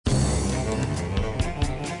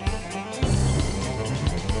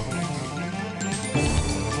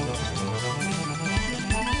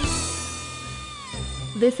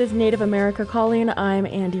This is Native America Calling. I'm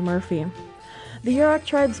Andy Murphy. The Yurok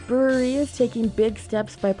Tribe's brewery is taking big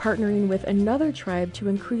steps by partnering with another tribe to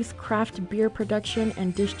increase craft beer production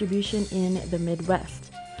and distribution in the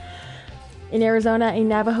Midwest. In Arizona, a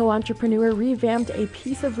Navajo entrepreneur revamped a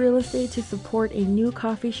piece of real estate to support a new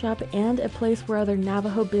coffee shop and a place where other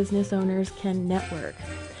Navajo business owners can network.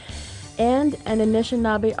 And an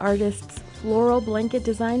Anishinaabe artist's floral blanket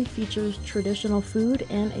design features traditional food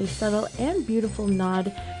and a subtle and beautiful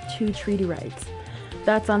nod to treaty rights.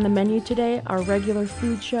 That's on the menu today, our regular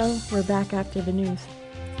food show. We're back after the news.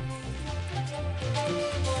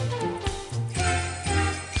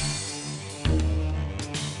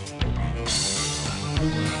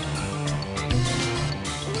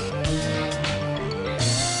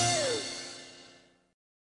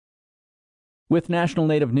 With National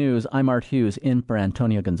Native News, I'm Art Hughes in for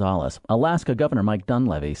Antonio Gonzalez. Alaska Governor Mike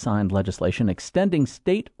Dunleavy signed legislation extending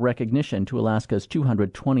state recognition to Alaska's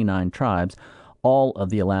 229 tribes. All of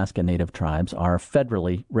the Alaska Native tribes are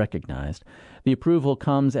federally recognized. The approval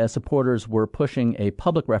comes as supporters were pushing a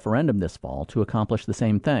public referendum this fall to accomplish the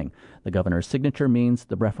same thing. The governor's signature means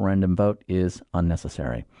the referendum vote is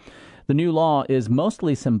unnecessary. The new law is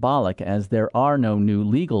mostly symbolic as there are no new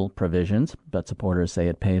legal provisions, but supporters say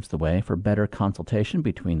it paves the way for better consultation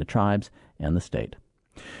between the tribes and the state.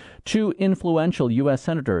 Two influential U.S.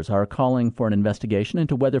 senators are calling for an investigation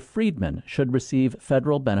into whether freedmen should receive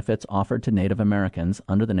federal benefits offered to Native Americans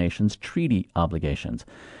under the nation's treaty obligations.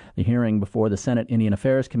 The hearing before the Senate Indian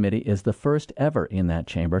Affairs Committee is the first ever in that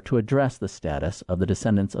chamber to address the status of the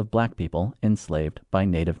descendants of black people enslaved by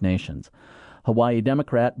Native nations. Hawaii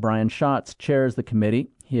Democrat Brian Schatz chairs the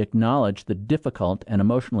committee. He acknowledged the difficult and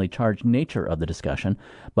emotionally charged nature of the discussion,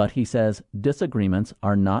 but he says disagreements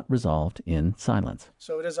are not resolved in silence.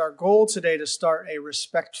 So it is our goal today to start a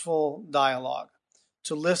respectful dialogue,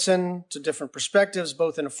 to listen to different perspectives,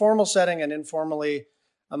 both in a formal setting and informally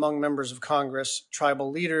among members of Congress,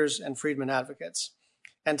 tribal leaders, and freedmen advocates,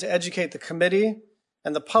 and to educate the committee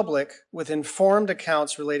and the public with informed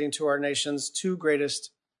accounts relating to our nation's two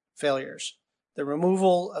greatest failures: the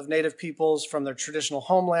removal of Native peoples from their traditional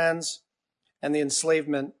homelands and the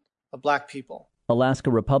enslavement of black people. Alaska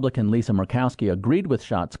Republican Lisa Murkowski agreed with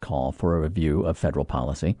Schatz's call for a review of federal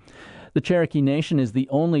policy. The Cherokee Nation is the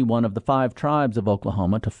only one of the 5 tribes of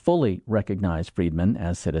Oklahoma to fully recognize freedmen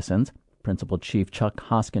as citizens. Principal Chief Chuck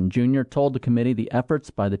Hoskin Jr. told the committee the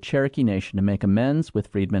efforts by the Cherokee Nation to make amends with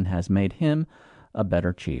freedmen has made him a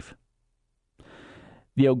better chief.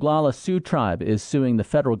 The Oglala Sioux tribe is suing the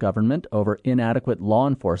federal government over inadequate law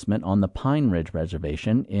enforcement on the Pine Ridge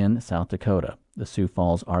Reservation in South Dakota. The Sioux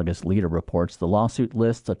Falls Argus Leader reports the lawsuit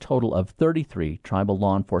lists a total of 33 tribal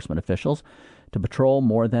law enforcement officials to patrol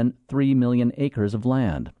more than 3 million acres of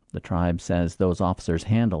land. The tribe says those officers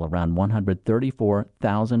handle around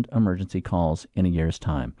 134,000 emergency calls in a year's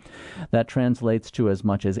time. That translates to as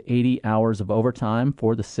much as 80 hours of overtime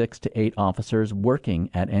for the 6 to 8 officers working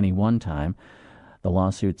at any one time. The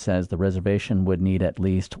lawsuit says the reservation would need at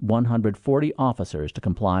least 140 officers to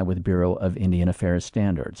comply with Bureau of Indian Affairs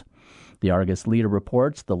standards. The Argus Leader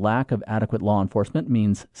reports the lack of adequate law enforcement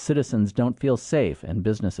means citizens don't feel safe and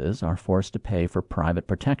businesses are forced to pay for private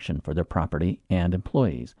protection for their property and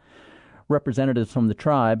employees. Representatives from the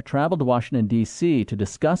tribe traveled to Washington, D.C. to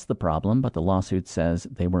discuss the problem, but the lawsuit says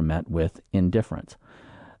they were met with indifference.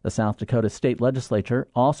 The South Dakota State Legislature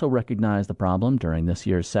also recognized the problem during this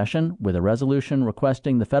year's session with a resolution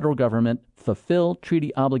requesting the federal government fulfill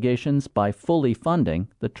treaty obligations by fully funding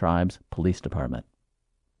the tribe's police department.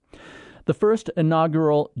 The first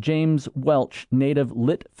inaugural James Welch Native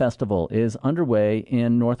Lit Festival is underway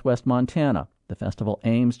in northwest Montana. The festival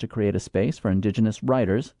aims to create a space for Indigenous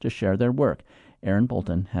writers to share their work. Aaron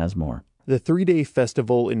Bolton has more. The 3-day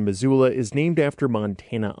festival in Missoula is named after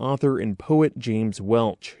Montana author and poet James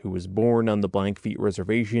Welch, who was born on the Blackfeet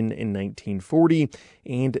Reservation in 1940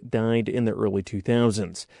 and died in the early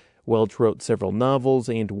 2000s. Welch wrote several novels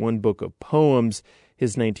and one book of poems.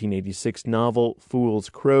 His 1986 novel, Fool's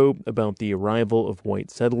Crow, about the arrival of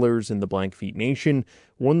white settlers in the Blackfeet Nation,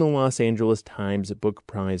 won the Los Angeles Times Book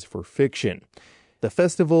Prize for Fiction. The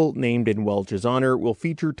festival, named in Welch's honor, will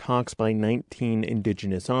feature talks by 19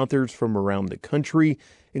 Indigenous authors from around the country,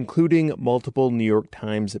 including multiple New York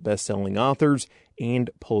Times bestselling authors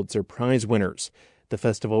and Pulitzer Prize winners. The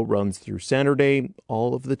festival runs through Saturday.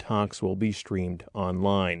 All of the talks will be streamed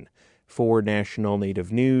online. For National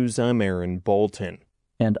Native News, I'm Aaron Bolton.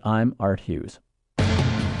 And I'm Art Hughes.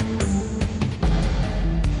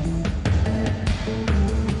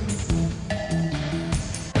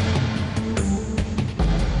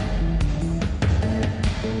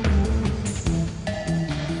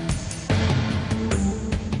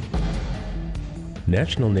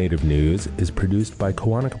 National Native News is produced by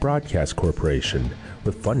Koahnic Broadcast Corporation,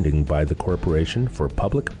 with funding by the Corporation for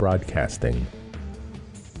Public Broadcasting.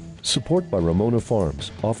 Support by Ramona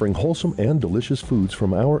Farms, offering wholesome and delicious foods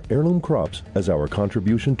from our heirloom crops as our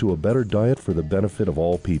contribution to a better diet for the benefit of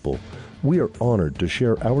all people. We are honored to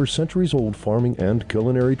share our centuries-old farming and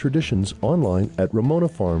culinary traditions online at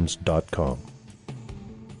ramonafarms.com.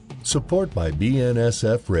 Support by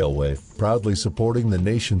BNSF Railway, proudly supporting the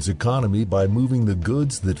nation's economy by moving the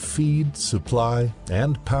goods that feed, supply,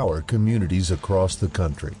 and power communities across the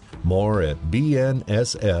country. More at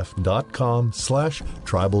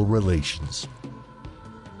bnsf.com/tribal relations.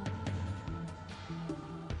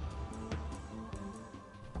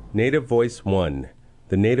 Native Voice One,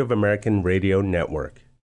 the Native American Radio Network.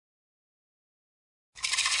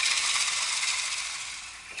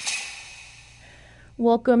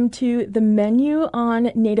 Welcome to The Menu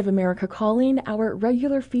on Native America Calling, our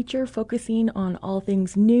regular feature focusing on all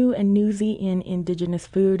things new and newsy in Indigenous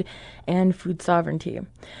food and food sovereignty.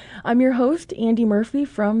 I'm your host, Andy Murphy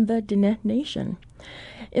from the Diné Nation.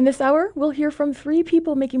 In this hour, we'll hear from 3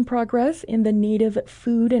 people making progress in the Native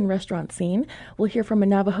food and restaurant scene. We'll hear from a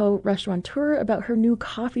Navajo restaurateur about her new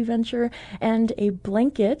coffee venture and a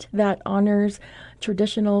blanket that honors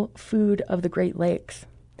traditional food of the Great Lakes.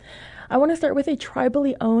 I want to start with a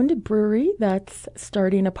tribally owned brewery that's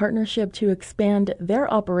starting a partnership to expand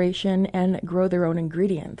their operation and grow their own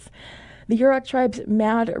ingredients. The Yurok tribe's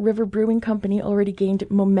Mad River Brewing Company already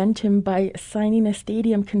gained momentum by signing a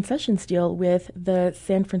stadium concessions deal with the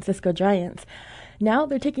San Francisco Giants. Now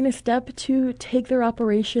they're taking a step to take their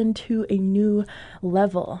operation to a new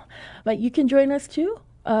level. But you can join us too.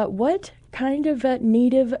 What kind of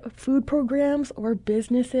Native food programs or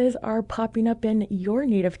businesses are popping up in your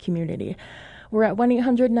Native community? We're at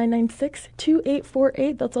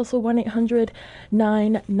 1-800-996-2848. That's also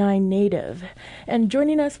 1-800-99-NATIVE. And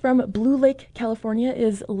joining us from Blue Lake, California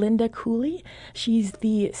is Linda Cooley. She's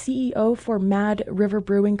the CEO for Mad River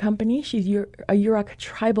Brewing Company. She's a Yurok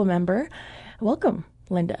tribal member. Welcome,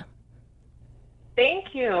 Linda.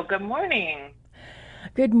 Thank you. Good morning.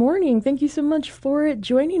 Good morning. Thank you so much for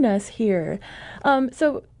joining us here.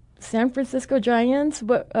 So San Francisco Giants,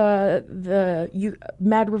 the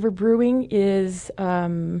Mad River Brewing is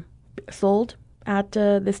sold at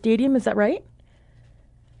the stadium. Is that right?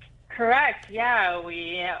 Correct. Yeah,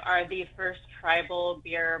 we are the first tribal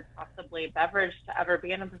beer, possibly beverage, to ever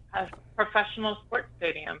be in a professional sports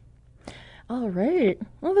stadium. All right.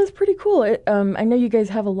 Well, that's pretty cool. I know you guys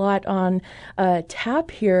have a lot on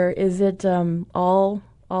tap here. Is it all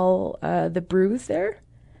the brews there?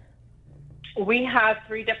 We have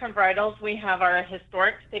 3 different varietals. We have our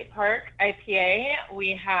historic State Park IPA.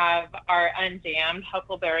 We have our undammed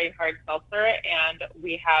Huckleberry Hard Seltzer, and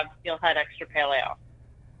we have Steelhead Extra Pale Ale.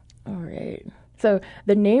 All right. So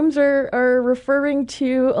the names are referring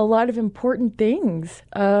to a lot of important things.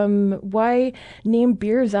 Why name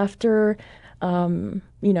beers after the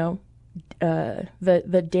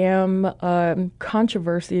dam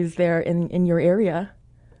controversies there in your area?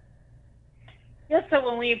 Yeah, so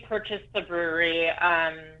when we purchased the brewery,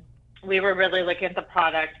 we were really looking at the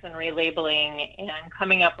products and relabeling and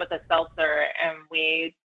coming up with a seltzer, and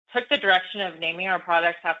we took the direction of naming our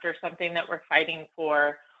products after something that we're fighting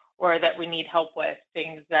for or that we need help with,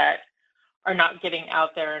 things that are not getting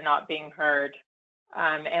out there and not being heard.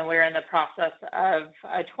 And we're in the process of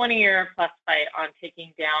a 20-year plus fight on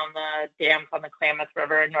taking down the dams on the Klamath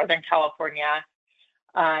River in Northern California.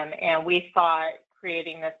 And we thought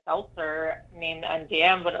creating this seltzer named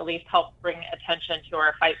Undammed would at least help bring attention to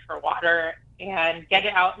our fight for water and get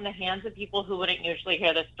it out in the hands of people who wouldn't usually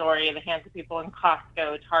hear the story, in the hands of people in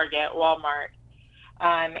Costco, Target, Walmart.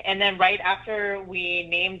 And then right after we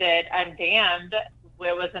named it Undammed,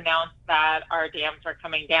 it was announced that our dams are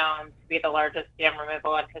coming down to be the largest dam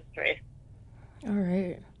removal in history. All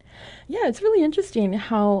right. Yeah, it's really interesting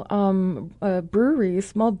how breweries,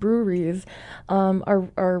 small breweries,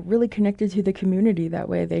 are really connected to the community that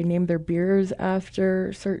way. They name their beers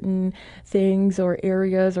after certain things or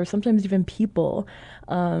areas or sometimes even people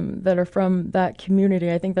that are from that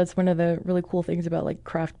community. I think that's one of the really cool things about like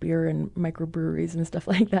craft beer and microbreweries and stuff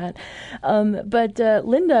like that. But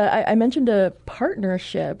Linda, I mentioned a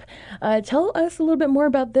partnership. Tell us a little bit more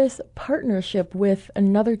about this partnership with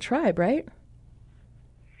another tribe, right?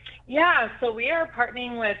 Yeah, so we are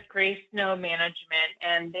partnering with Gray Snow Management,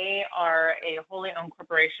 and they are a wholly owned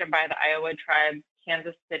corporation by the Iowa Tribe,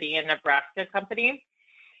 Kansas City, and Nebraska company.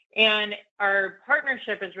 And our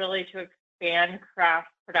partnership is really to expand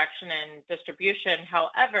craft production and distribution.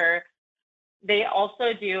 However, They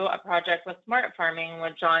also do a project with smart farming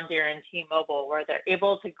with John Deere and T-Mobile, where they're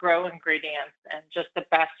able to grow ingredients in just the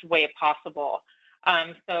best way possible.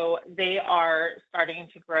 So they are starting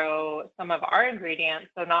to grow some of our ingredients.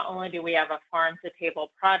 So not only do we have a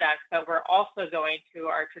farm-to-table product, but we're also going to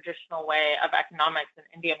our traditional way of economics in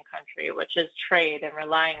Indian country, which is trade and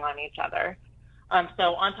relying on each other.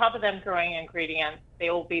 So on top of them growing ingredients,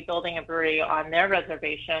 they will be building a brewery on their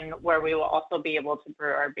reservation where we will also be able to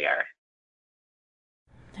brew our beer.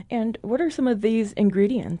 And what are some of these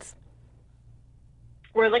ingredients?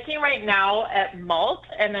 We're looking right now at malt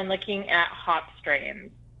and then looking at hop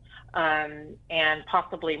strains and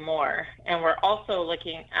possibly more. And we're also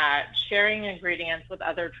looking at sharing ingredients with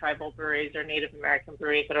other tribal breweries or Native American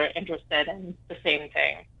breweries that are interested in the same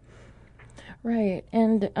thing. Right.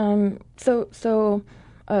 And so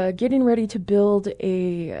getting ready to build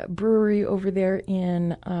a brewery over there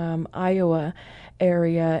in Iowa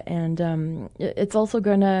area, and it's also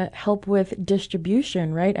going to help with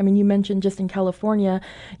distribution, right? I mean, you mentioned just in California,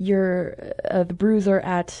 the brews are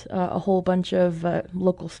at a whole bunch of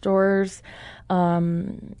local stores.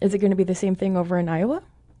 Is it going to be the same thing over in Iowa?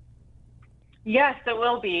 Yes, it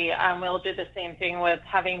will be. We'll do the same thing with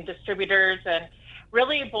having distributors, and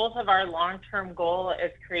really both of our long-term goal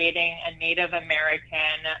is creating a Native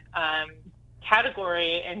American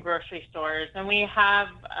category in grocery stores. And we have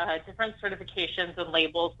different certifications and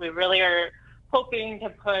labels. We really are hoping to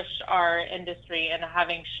push our industry into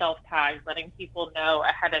having shelf tags, letting people know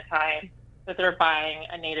ahead of time that they're buying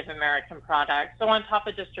a Native American product. So on top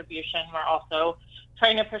of distribution, we're also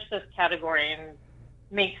trying to push this category and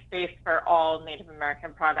make space for all Native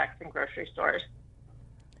American products in grocery stores.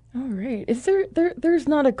 All right. Is there's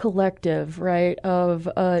not a collective, right, of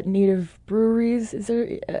Native breweries? Is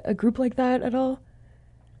there a group like that at all?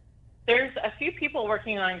 There's a few people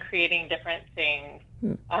working on creating different things.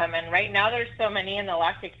 And right now there's so many in the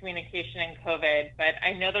lack of communication in COVID, but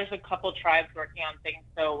I know there's a couple tribes working on things,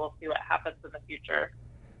 so we'll see what happens in the future.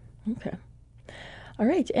 Okay. All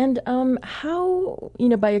right. And how,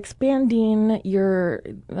 by expanding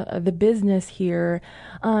the business here,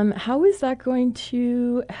 how is that going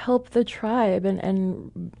to help the tribe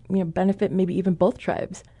and benefit maybe even both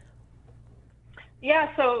tribes?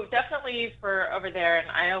 Yeah, so definitely for over there in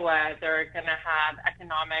Iowa, they're going to have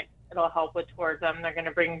economics. It'll help with tourism. They're going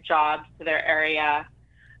to bring jobs to their area.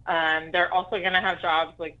 They're also going to have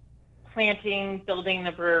jobs like planting, building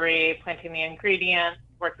the brewery, planting the ingredients,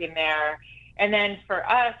 working there. And then for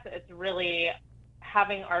us, it's really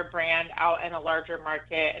having our brand out in a larger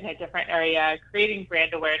market in a different area, creating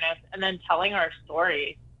brand awareness, and then telling our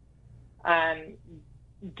story.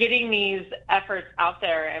 Getting these efforts out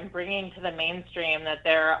there and bringing to the mainstream that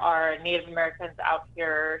there are Native Americans out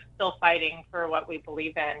here still fighting for what we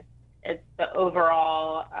believe in. It's the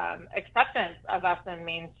overall acceptance of us in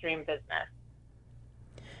mainstream business.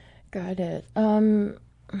 Got it.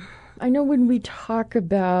 I know when we talk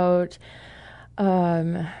about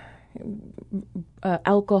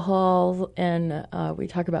alcohol and we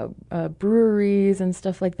talk about breweries and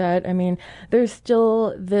stuff like that, I mean, there's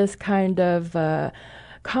still this kind of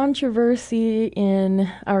controversy in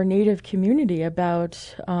our Native community about,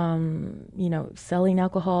 selling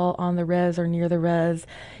alcohol on the res or near the res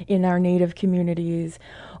in our Native communities,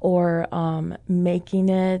 or making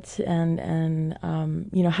it and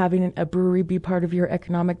having a brewery be part of your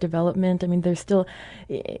economic development. I mean, there's still,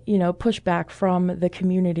 pushback from the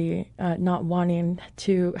community not wanting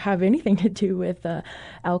to have anything to do with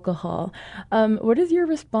alcohol. What is your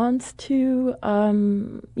response to,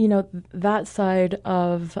 that side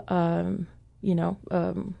of,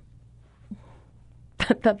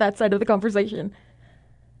 that side of the conversation?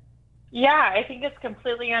 Yeah, I think it's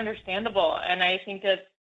completely understandable. And I think it's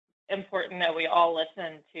important that we all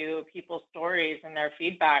listen to people's stories and their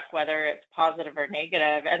feedback, whether it's positive or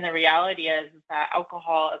negative. And the reality is that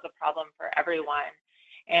alcohol is a problem for everyone.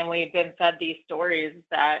 And we've been fed these stories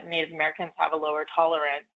that Native Americans have a lower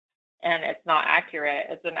tolerance, and it's not accurate.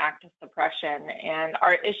 It's an act of suppression. And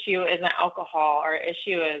our issue isn't alcohol. Our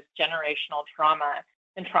issue is generational trauma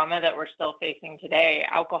and trauma that we're still facing today.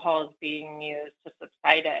 Alcohol is being used to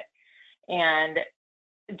subside it. And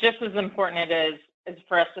just as important it is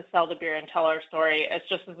for us to sell the beer and tell our story, it's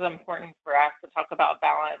just as important for us to talk about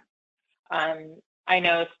balance. I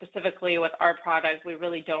know specifically with our product, we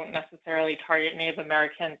really don't necessarily target Native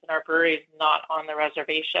Americans in our breweries, not on the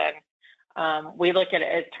reservation. We look at it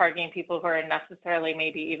as targeting people who are necessarily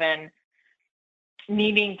maybe even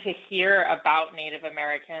needing to hear about Native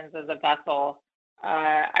Americans as a vessel.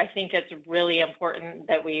 I think it's really important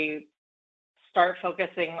that we start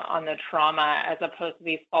focusing on the trauma as opposed to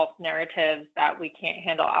these false narratives that we can't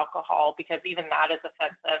handle alcohol, because even that is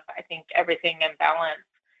offensive. I think everything in balance,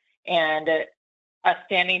 and us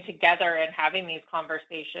standing together and having these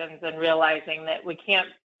conversations and realizing that we can't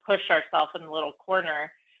push ourselves in a little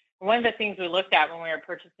corner. One of the things we looked at when we were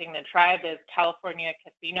purchasing the Tribe is California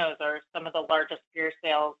casinos are some of the largest beer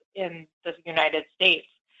sales in the United States.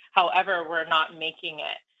 However, we're not making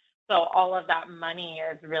it. So all of that money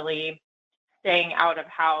is really staying out of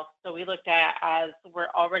house. So we looked at it as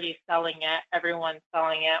we're already selling it, everyone's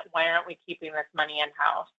selling it. Why aren't we keeping this money in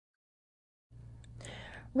house?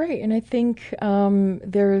 Right, and I think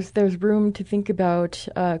there's room to think about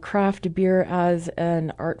craft beer as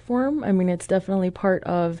an art form. I mean, it's definitely part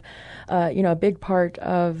of, a big part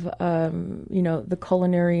of, the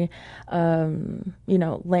culinary,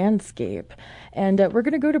 landscape. And we're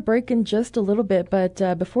going to go to break in just a little bit, but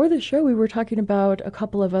before the show, we were talking about a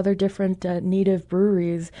couple of other different native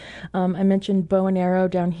breweries. I mentioned Bow and Arrow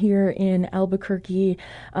down here in Albuquerque.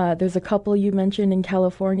 There's a couple you mentioned in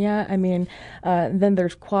California. I mean, then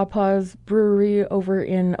there's Quapa's Brewery over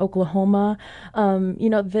in Oklahoma.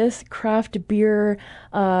 This craft beer,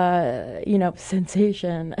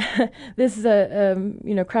 sensation. This is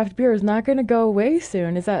craft beer is not going to go away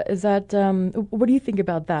soon. Is that? What do you think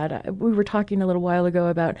about that? We were talking a little while ago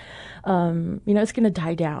about, it's going to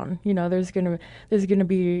die down. There's going to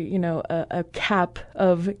be, a cap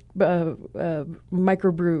of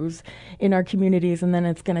microbrews in our communities, and then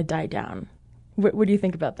it's going to die down. What do you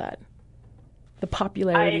think about that? The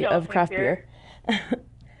popularity of craft beer.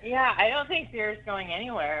 Yeah, I don't think beer is going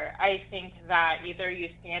anywhere. I think that either you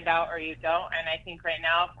stand out or you don't. And I think right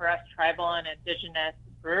now for us tribal and indigenous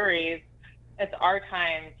breweries, it's our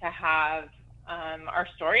time to have our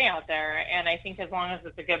story out there. And I think as long as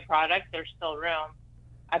it's a good product, there's still room.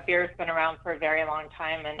 Beer's been around for a very long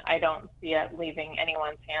time, and I don't see it leaving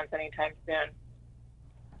anyone's hands anytime soon.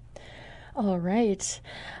 All right.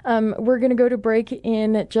 We're going to go to break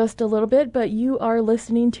in just a little bit, but you are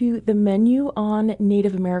listening to The Menu on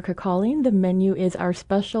Native America Calling. The Menu is our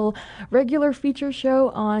special regular feature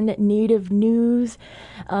show on Native news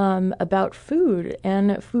about food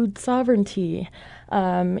and food sovereignty.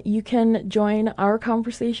 You can join our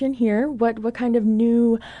conversation here. What kind of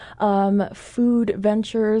new food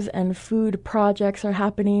ventures and food projects are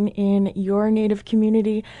happening in your Native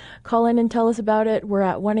community? Call in and tell us about it. We're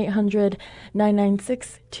at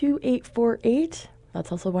 1-800-996-2848.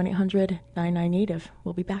 That's also 1-800-99-NATIVE.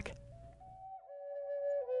 We'll be back.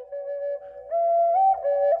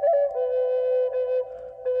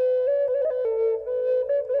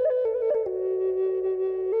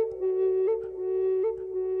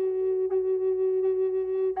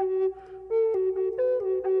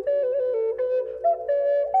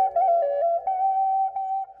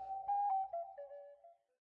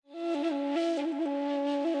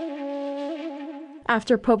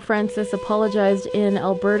 After Pope Francis apologized in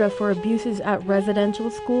Alberta for abuses at residential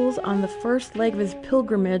schools on the first leg of his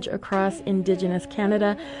pilgrimage across Indigenous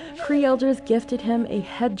Canada, Cree elders gifted him a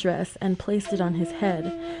headdress and placed it on his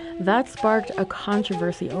head. That sparked a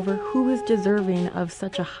controversy over who is deserving of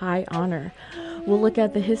such a high honor. We'll look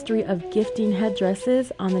at the history of gifting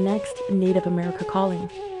headdresses on the next Native America Calling.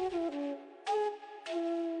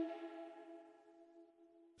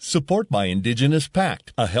 Support by Indigenous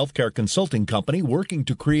Pact, a healthcare consulting company working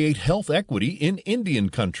to create health equity in Indian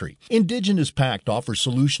country. Indigenous Pact offers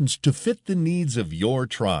solutions to fit the needs of your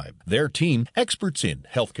tribe. Their team, experts in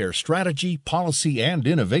healthcare strategy, policy, and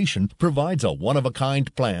innovation, provides a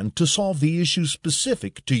one-of-a-kind plan to solve the issues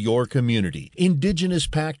specific to your community. Indigenous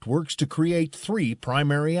Pact works to create 3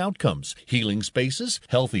 primary outcomes: healing spaces,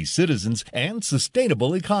 healthy citizens, and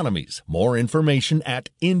sustainable economies. More information at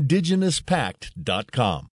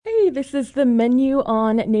indigenouspact.com. Hey, this is The Menu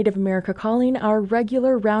on Native America Calling, our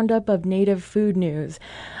regular roundup of Native food news.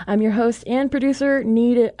 I'm your host and producer,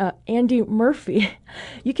 Andy Murphy.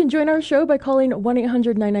 You can join our show by calling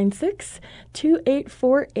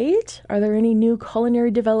 1-800-996-2848. Are there any new culinary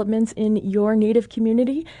developments in your Native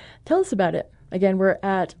community? Tell us about it. Again, we're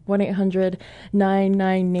at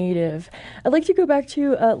 1-800-99-NATIVE. I'd like to go back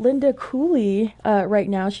to Linda Cooley right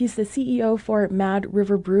now. She's the CEO for Mad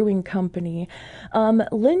River Brewing Company.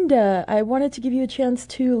 Linda, I wanted to give you a chance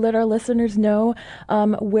to let our listeners know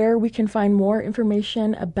where we can find more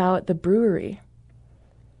information about the brewery.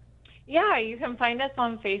 Yeah, you can find us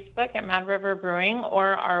on Facebook at Mad River Brewing or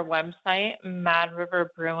our website,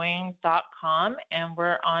 madriverbrewing.com. And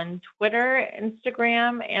we're on Twitter,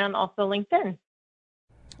 Instagram, and also LinkedIn.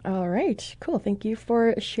 All right, cool. Thank you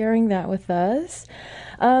for sharing that with us.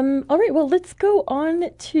 All right, well, let's go on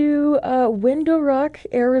to Window Rock,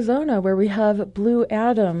 Arizona, where we have Blue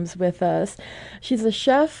Adams with us. She's a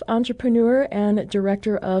chef, entrepreneur, and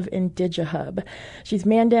director of IndigiHub. She's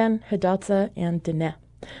Mandan, Hidatsa, and Dene.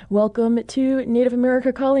 Welcome to Native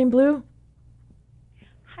America Calling, Blue.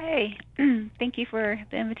 Hi. Thank you for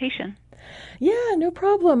the invitation. Yeah, no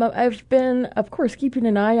problem. I've been, of course, keeping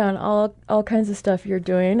an eye on all kinds of stuff you're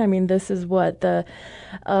doing. I mean, this is what the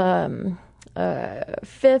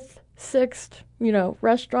fifth, sixth,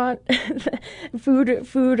 restaurant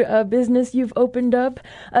food business you've opened up.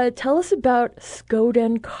 Tell us about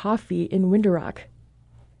Skoden Coffee in Window Rock.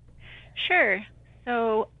 Sure.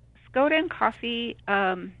 So Skoden Coffee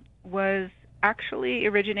was actually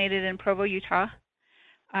originated in Provo, Utah,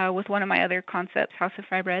 with one of my other concepts, House of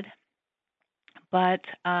Fry Bread. But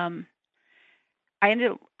I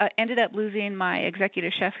ended up losing my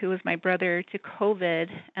executive chef, who was my brother, to COVID,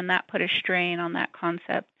 and that put a strain on that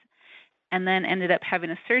concept, and then ended up having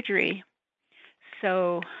a surgery.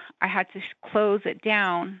 So I had to close it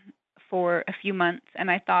down for a few months,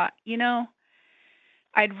 and I thought,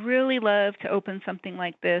 I'd really love to open something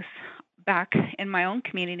like this back in my own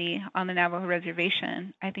community on the Navajo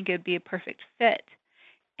Reservation. I think it would be a perfect fit.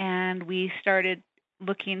 And we started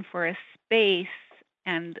looking for a space,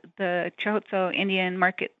 and the Chahotso Indian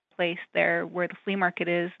Marketplace there, where the flea market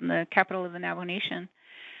is, in the capital of the Navajo Nation,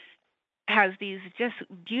 has these just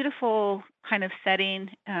beautiful kind of setting.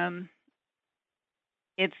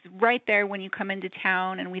 It's right there when you come into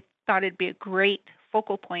town, and we thought it'd be a great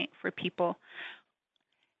focal point for people.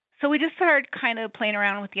 So we just started kind of playing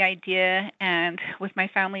around with the idea, and with my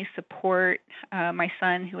family's support, my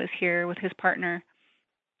son, who was here with his partner,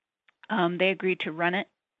 they agreed to run it.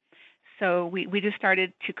 So we just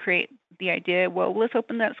started to create the idea, well, let's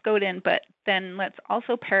open that Skoden, but then let's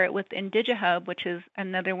also pair it with IndigiHub, which is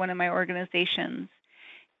another one of my organizations.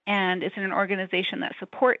 And it's an organization that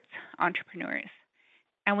supports entrepreneurs.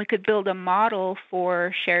 And we could build a model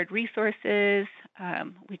for shared resources.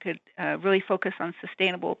 We could really focus on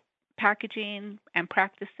sustainable packaging and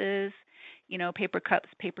practices, paper cups,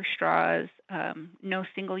 paper straws, no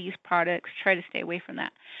single-use products, try to stay away from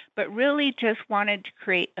that. But really just wanted to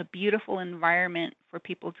create a beautiful environment for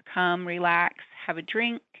people to come, relax, have a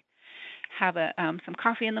drink, have some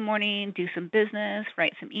coffee in the morning, do some business,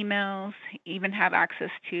 write some emails, even have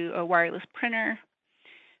access to a wireless printer.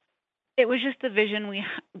 It was just the vision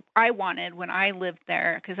I wanted when I lived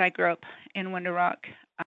there, because I grew up in Window Rock.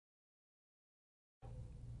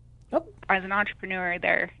 As an entrepreneur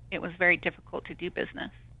there, it was very difficult to do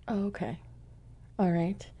business. Oh, okay. All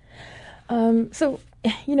right. So,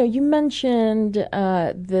 you mentioned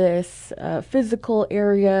this physical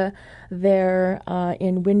area there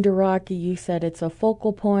in Window Rock. You said it's a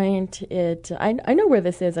focal point. I know where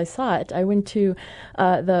this is. I saw it. I went to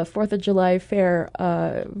the 4th of July fair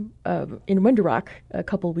in Window Rock a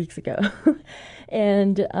couple of weeks ago.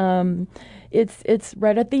 And it's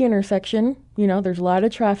right at the intersection. There's a lot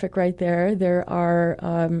of traffic right there. There are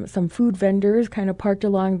some food vendors kind of parked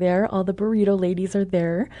along there. All the burrito ladies are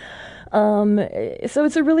there. So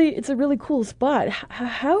it's a really cool spot.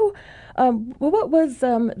 What was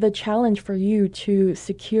the challenge for you to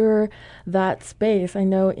secure that space? I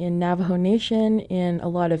know in Navajo Nation, in a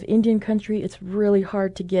lot of Indian country, it's really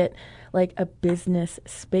hard to get like a business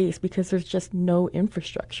space because there's just no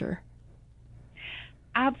infrastructure.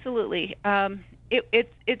 Absolutely.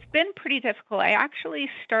 It's been pretty difficult. I actually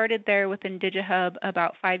started there with IndigiHub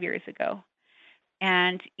about 5 years ago.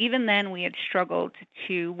 And even then, we had struggled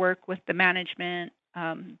to work with the management.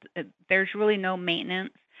 There's really no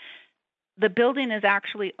maintenance. The building is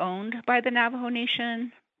actually owned by the Navajo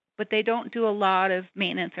Nation, but they don't do a lot of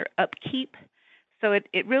maintenance or upkeep. So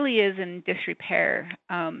it really is in disrepair.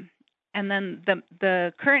 And then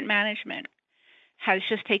the current management has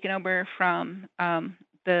just taken over from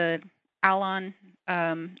the Alon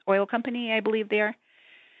oil company, I believe they are.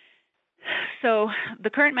 So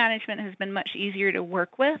the current management has been much easier to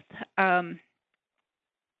work with.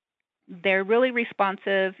 They're really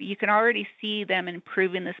responsive. You can already see them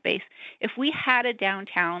improving the space. If we had a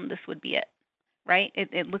downtown, this would be it, right?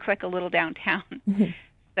 It looks like a little downtown. Mm-hmm.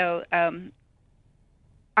 So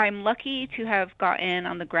I'm lucky to have gotten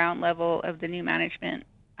on the ground level of the new management.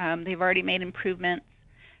 They've already made improvements.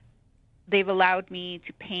 They've allowed me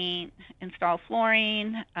to paint, install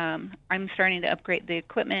flooring. I'm starting to upgrade the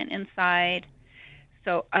equipment inside.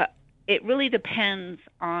 So it really depends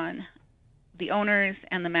on the owners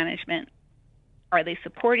and the management. Are they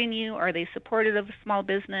supporting you? Are they supportive of a small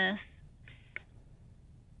business?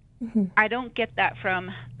 I don't get that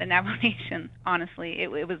from the Navajo Nation, honestly.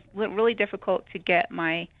 It was really difficult to get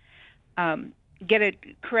get a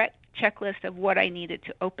correct checklist of what I needed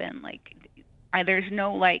to open. There's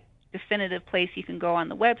no definitive place you can go on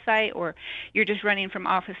the website, or you're just running from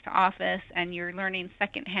office to office and you're learning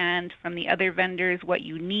secondhand from the other vendors what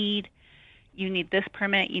you need. You need this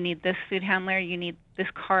permit, you need this food handler, you need this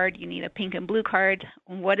card, you need a pink and blue card.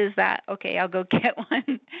 What is that? Okay, I'll go get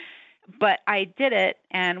one. But I did it,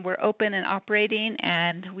 and we're open and operating,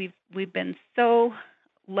 and we've been so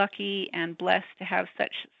lucky and blessed to have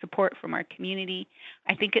such support from our community.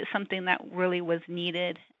 I think it's something that really was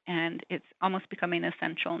needed, and it's almost becoming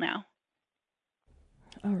essential now.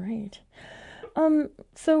 All right. Of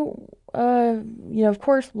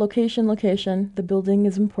course, location, the building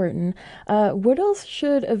is important. What else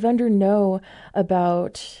should a vendor know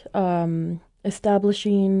about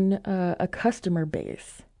establishing a customer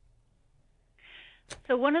base?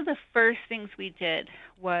 So one of the first things we did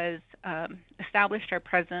was established our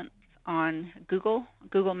presence on Google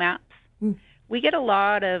Maps. We get a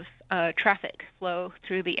lot of traffic flow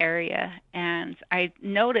through the area, and I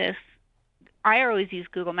notice I always use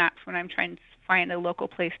Google Maps when I'm trying to find a local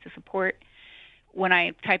place to support. When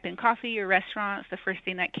I type in coffee or restaurants, the first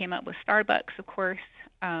thing that came up was Starbucks, of course.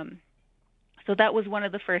 So that was one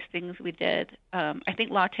of the first things we did. I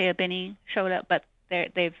think Latte Abini showed up, but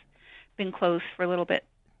they've been closed for a little bit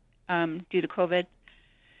due to COVID.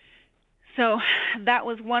 So that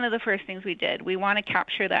was one of the first things we did. We want to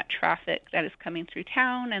capture that traffic that is coming through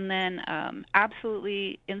town, and then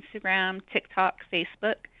absolutely Instagram, TikTok,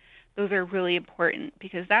 Facebook. Those are really important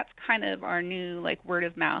because that's kind of our new word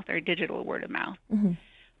of mouth, our digital word of mouth.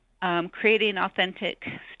 Mm-hmm. Creating authentic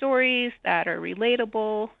stories that are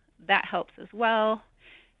relatable, that helps as well.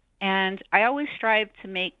 And I always strive to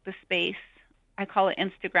make the space, I call it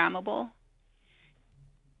Instagrammable.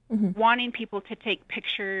 Mm-hmm. Wanting people to take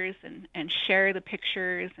pictures and share the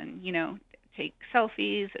pictures and, take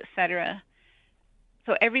selfies, etc.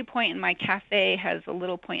 So every point in my cafe has a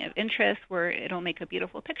little point of interest where it'll make a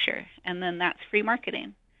beautiful picture, and then that's free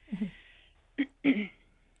marketing. Mm-hmm.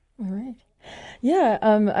 All right. Yeah,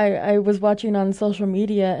 I was watching on social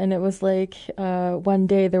media, and it was one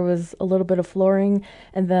day there was a little bit of flooring,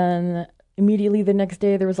 and then immediately the next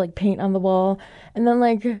day there was paint on the wall, and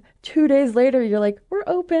then 2 days later you're we're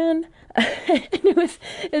open. And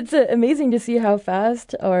it's amazing to see how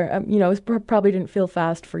fast, or it probably didn't feel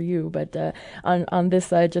fast for you, but on this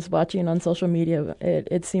side, just watching on social media,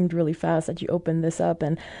 it seemed really fast that you opened this up,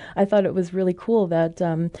 and I thought it was really cool that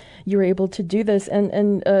you were able to do this.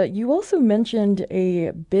 And you also mentioned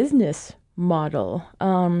a business model.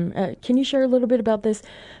 Can you share a little bit about this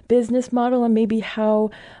business model and maybe how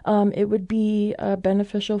it would be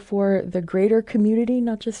beneficial for the greater community,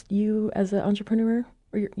 not just you as an entrepreneur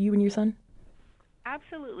or you and your son?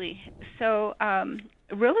 Absolutely. So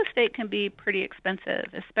real estate can be pretty expensive,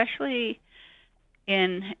 especially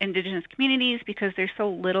in indigenous communities because there's so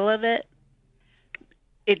little of it.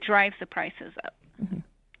 It drives the prices up. Mm-hmm.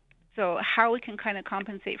 So how we can kind of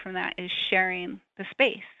compensate from that is sharing the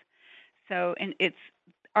space. So, and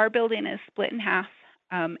our building is split in half.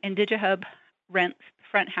 IndigiHub rents the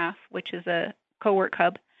front half, which is a co-work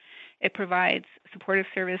hub. It provides supportive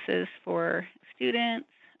services for students,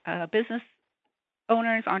 business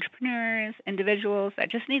owners, entrepreneurs, individuals that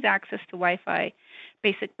just need access to Wi-Fi,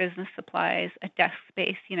 basic business supplies, a desk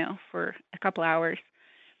space, for a couple hours.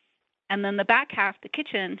 And then the back half, the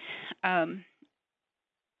kitchen,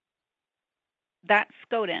 that's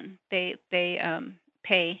Skoden. They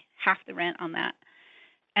pay half the rent on that.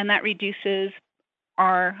 And that reduces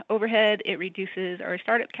our overhead, it reduces our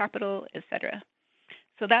startup capital, etc.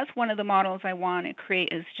 So that's one of the models I want to create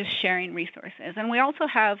is just sharing resources. And we also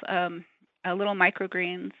have a little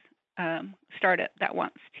microgreens startup that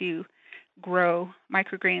wants to grow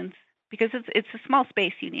microgreens because it's a small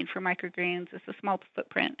space you need for microgreens. It's a small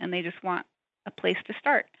footprint, and they just want a place to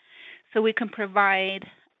start. So we can provide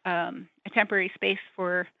a temporary space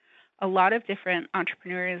for a lot of different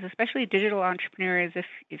entrepreneurs, especially digital entrepreneurs.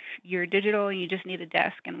 If you're digital and you just need a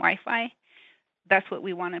desk and Wi-Fi, that's what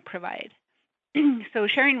we want to provide. So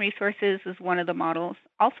sharing resources is one of the models.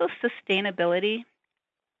 Also sustainability.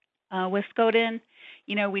 With Skoden,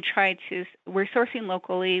 we're sourcing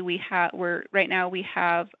locally. Right now we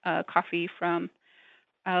have coffee from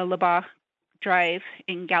Labaugh Drive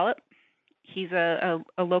in Gallup. He's a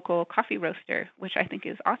local coffee roaster, which I think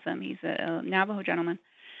is awesome. He's a Navajo gentleman.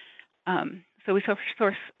 So we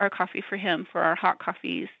source our coffee for him for our hot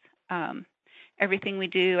coffees. Everything we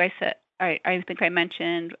do, I think I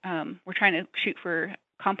mentioned, we're trying to shoot for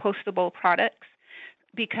compostable products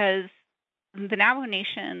because the Navajo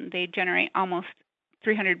Nation, they generate almost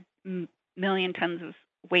 300 million tons of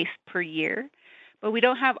waste per year, but we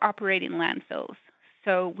don't have operating landfills.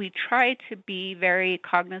 So we try to be very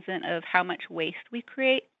cognizant of how much waste we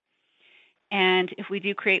create. And if we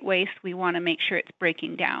do create waste, we want to make sure it's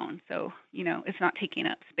breaking down. So, it's not taking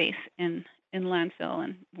up space in landfill,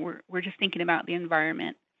 and we're just thinking about the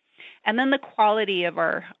environment. And then the quality of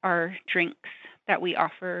our drinks that we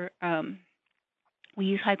offer. We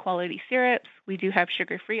use high-quality syrups. We do have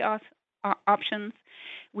sugar-free options.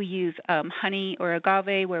 We use honey or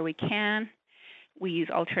agave where we can. We use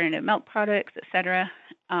alternative milk products, etc.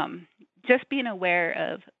 Just being aware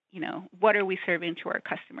of, what are we serving to our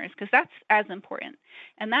customers, because that's as important.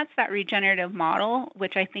 And that's that regenerative model,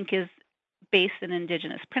 which I think is based in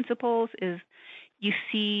Indigenous principles, is you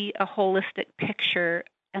see a holistic picture,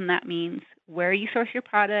 and that means where you source your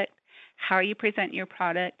product, how you present your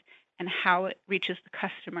product, and how it reaches the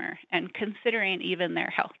customer, and considering even their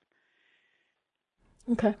health.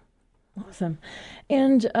 Okay, awesome.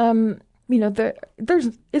 And is there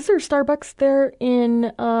Starbucks there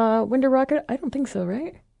in Window Rock? I don't think so,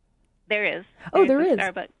 right? There is. There is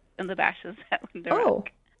Starbucks in the Bashes at Window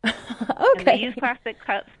Rock. Okay. And they use plastic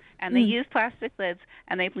cups, and they use plastic lids,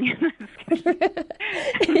 and they leave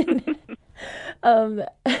how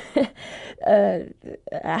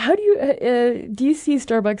do you see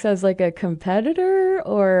Starbucks as like a competitor,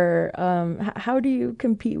 or how do you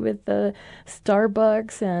compete with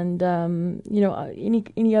Starbucks and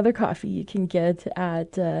any other coffee you can get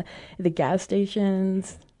at the gas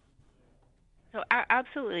stations? So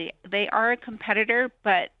absolutely, they are a competitor,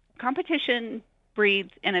 but competition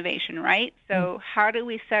breeds innovation, right? So how do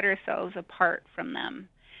we set ourselves apart from them?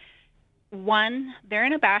 One, they're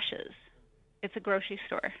in a Bashes. It's a grocery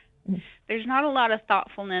store. There's not a lot of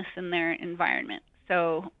thoughtfulness in their environment.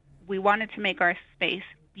 So we wanted to make our space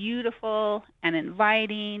beautiful and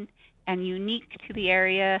inviting and unique to the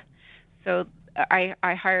area. So I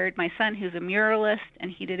hired my son, who's a muralist, and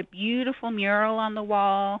he did a beautiful mural on the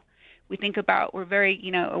wall. We're very,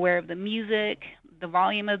 aware of the music, the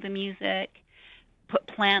volume of the music, put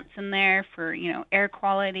plants in there for, air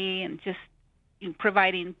quality, and just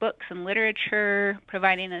providing books and literature,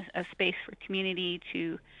 providing a space for community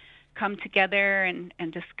to come together and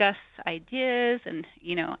discuss ideas and,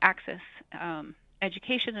 access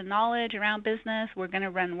education and knowledge around business. We're going to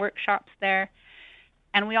run workshops there.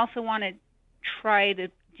 And we also want to try to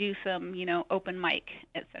do some, open mic,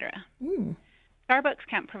 etc. Starbucks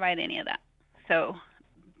can't provide any of that. So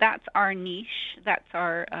that's our niche. That's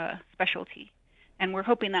our specialty. And we're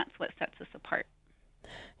hoping that's what sets us apart.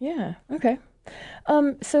 Yeah, okay.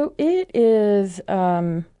 So it is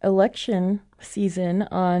election season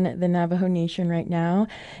on the Navajo Nation right now,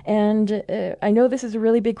 and I know this is a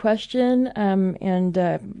really big question,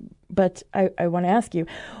 but I want to ask you,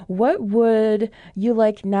 what would you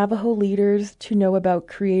like Navajo leaders to know about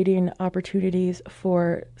creating opportunities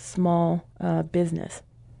for small business?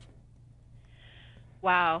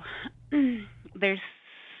 Wow, there's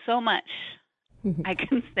so much I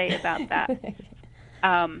can say about that.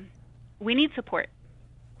 We need support.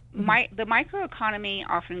 The microeconomy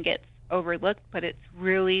often gets overlooked, but it's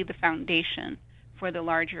really the foundation for the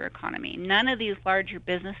larger economy. None of these larger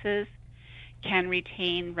businesses can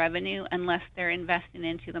retain revenue unless they're investing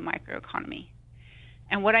into the microeconomy.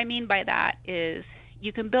 And what I mean by that is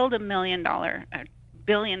you can build $1 million, a $1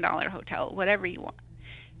 billion hotel, whatever you want.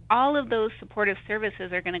 All of those supportive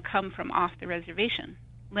services are going to come from off the reservation.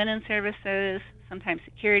 Linen services, sometimes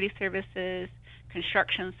security services,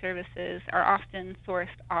 construction services are often sourced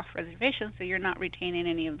off reservation, so you're not retaining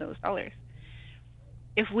any of those dollars.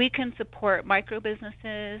 If we can support micro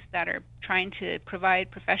businesses that are trying to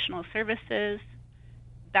provide professional services,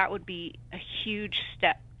 that would be a huge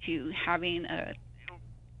step to having a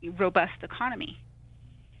robust economy.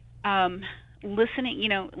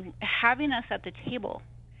 Listening, having us at the table.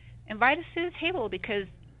 Invite us to the table, because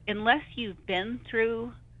unless you've been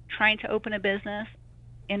through trying to open a business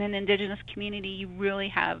in an Indigenous community, you really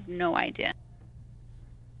have no idea.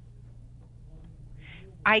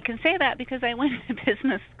 I can say that because I went to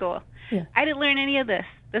business school. Yeah. I didn't learn any of this.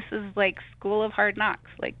 This is like school of hard knocks,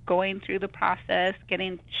 like going through the process,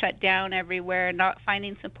 getting shut down everywhere, not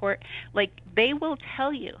finding support. Like, they will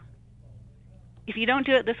tell you, if you don't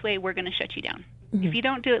do it this way, we're going to shut you down. Mm-hmm. If you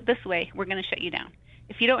don't do it this way, we're going to shut you down.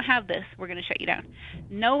 If you don't have this, we're going to shut you down.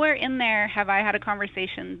 Nowhere in there have I had a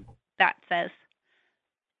conversation that says,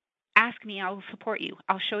 ask me, I'll support you.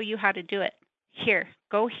 I'll show you how to do it. Here,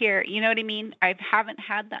 go here. You know what I mean? I haven't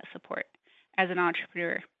had that support as an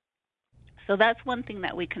entrepreneur. So that's one thing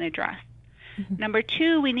that we can address. Mm-hmm. Number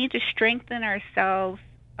two, we need to strengthen ourselves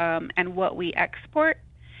and what we export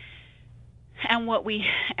and what we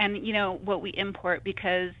import,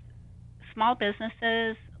 because small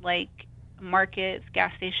businesses like markets,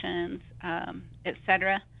 gas stations,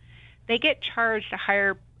 etc., they get charged a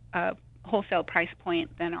higher wholesale price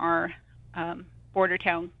point than our border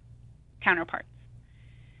town counterparts.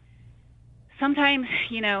 Sometimes,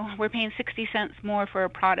 we're paying 60 cents more for a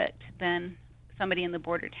product than somebody in the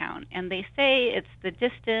border town, and they say it's the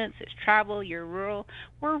distance, it's travel, you're rural.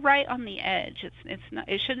 We're right on the edge. It's not.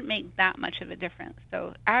 It shouldn't make that much of a difference.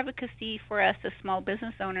 So advocacy for us as small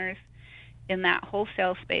business owners in that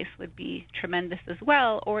wholesale space would be tremendous as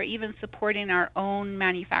well, or even supporting our own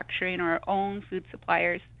manufacturing or our own food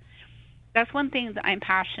suppliers. That's one thing that I'm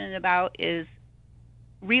passionate about, is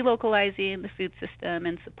relocalizing the food system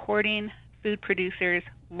and supporting food producers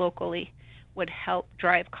locally would help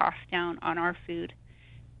drive costs down on our food.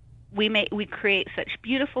 We create such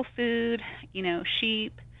beautiful food,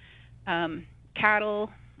 sheep, cattle.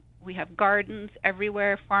 We have gardens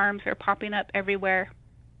everywhere. Farms are popping up everywhere.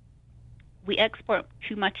 We export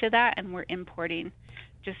too much of that, and we're importing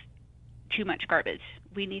just too much garbage.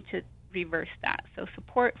 We need to reverse that. So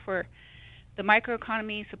support for the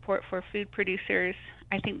microeconomy, support for food producers,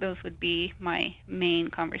 I think those would be my main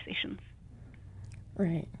conversations.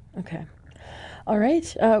 Right. Okay. All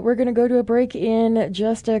right. We're going to go to a break in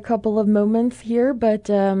just a couple of moments here, but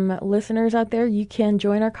listeners out there, you can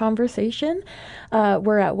join our conversation.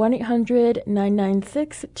 We're at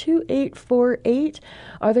 1-800-996-2848.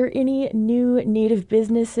 Are there any new Native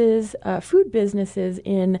businesses, food businesses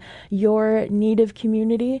in your Native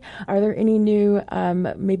community? Are there any new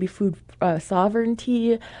maybe food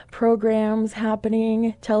sovereignty programs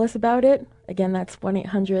happening? Tell us about it. Again, that's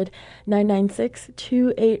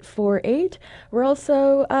 1-800-996-2848. We're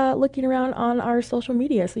also looking around on our social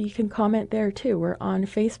media, so you can comment there too. We're on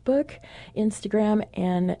Facebook, Instagram,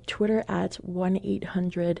 and Twitter at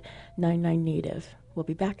 1-800-99Native. We'll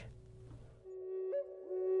be back.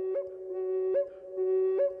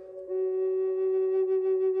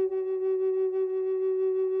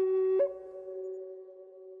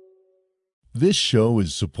 This show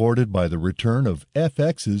is supported by the return of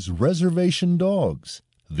FX's Reservation Dogs,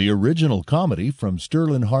 the original comedy from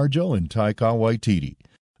Sterling Harjo and Taika Waititi.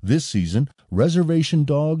 This season, Reservation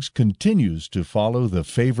Dogs continues to follow the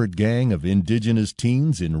favorite gang of indigenous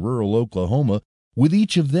teens in rural Oklahoma, with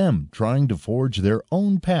each of them trying to forge their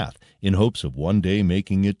own path in hopes of one day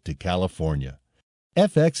making it to California.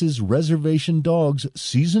 FX's Reservation Dogs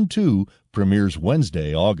Season 2 premieres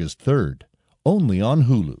Wednesday, August 3rd, only on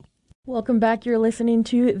Hulu. Welcome back. You're listening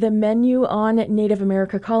to The Menu on Native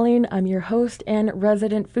America Calling. I'm your host and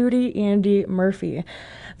resident foodie, Andy Murphy.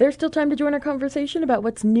 There's still time to join our conversation about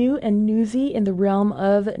what's new and newsy in the realm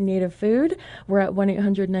of Native food. We're at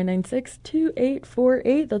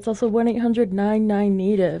 1-800-996-2848. That's also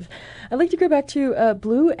 1-800-99Native. I'd like to go back to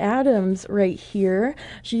Blue Adams right here.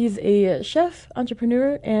 She's a chef,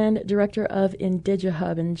 entrepreneur, and director of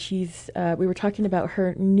IndigiHub, and we were talking about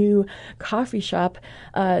her new coffee shop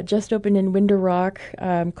just opened in Winter Rock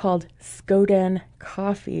called Skoden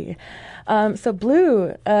Coffee. So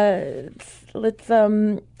Blue, let's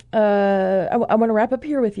I want to wrap up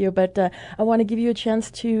here with you, but I want to give you a chance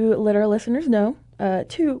to let our listeners know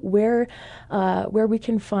too where we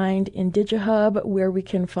can find IndigiHub, where we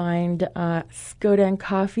can find Skoden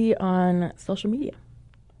Coffee on social media.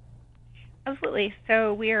 Absolutely.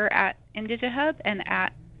 So we are at IndigiHub and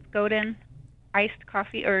at Skoden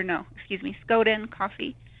Skoden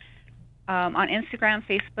Coffee on Instagram,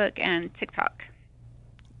 Facebook, and TikTok.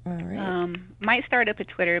 All right. Might start up a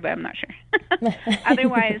Twitter, but I'm not sure.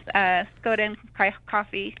 Otherwise,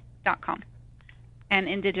 SkodenCoffee.com and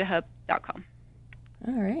IndigiHub.com.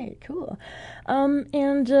 All right, cool.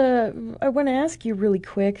 And I want to ask you really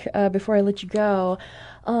quick before I let you go,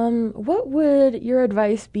 what would your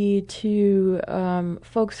advice be to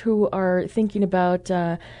folks who are thinking about,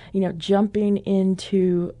 jumping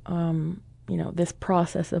into, this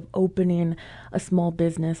process of opening a small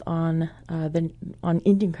business on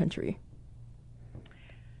Indian country?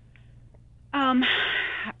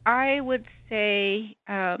 I would say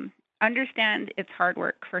understand it's hard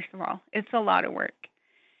work, first of all. It's a lot of work.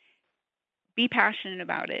 Be passionate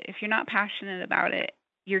about it. If you're not passionate about it,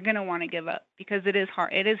 you're going to want to give up because it is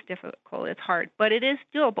hard. It is difficult. It's hard, but it is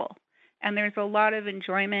doable. And there's a lot of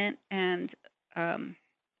enjoyment and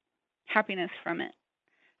happiness from it,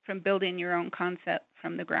 from building your own concept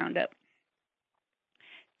from the ground up.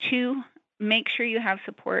 2, make sure you have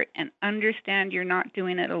support and understand you're not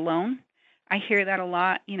doing it alone. I hear that a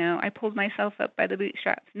lot. I pulled myself up by the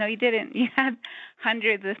bootstraps. No, you didn't. You had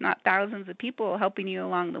hundreds, if not thousands, of people helping you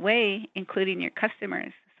along the way, including your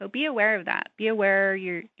customers. So be aware of that. Be aware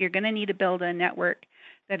you're going to need to build a network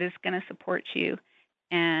that is going to support you,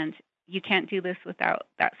 and you can't do this without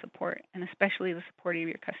that support, and especially the support of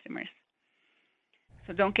your customers.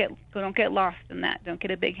 So don't get lost in that. Don't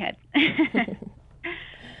get a big head.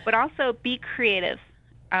 But also be creative.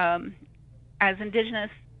 As Indigenous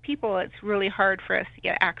people, it's really hard for us to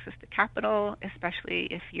get access to capital, especially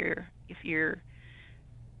if you're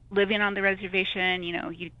living on the reservation.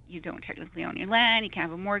 You don't technically own your land. You can't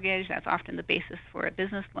have a mortgage. That's often the basis for a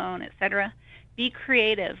business loan, etc. Be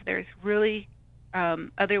creative. There's really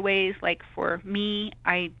other ways. Like for me,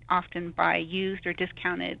 I often buy used or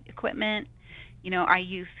discounted equipment.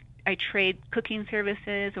 I trade cooking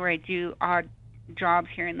services, or I do odd jobs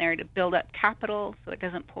here and there to build up capital so it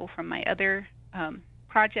doesn't pull from my other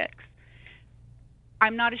projects.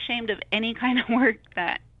 I'm not ashamed of any kind of work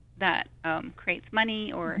that creates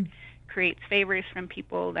money or creates favors from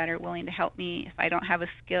people that are willing to help me. If I don't have a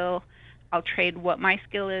skill, I'll trade what my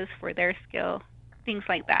skill is for their skill, things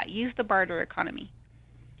like that. Use the barter economy.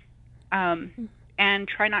 And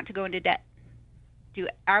try not to go into debt. Do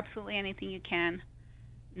absolutely anything you can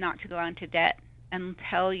not to go into debt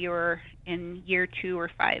until you're in year 2 or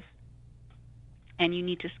 5 and you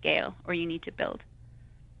need to scale or you need to build.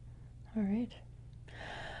 All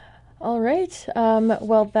right.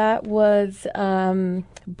 Well, that was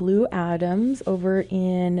Blue Adams over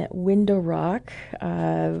in Window Rock,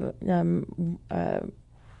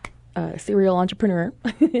 serial entrepreneur.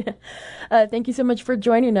 Thank you so much for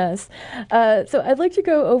joining us. So I'd like to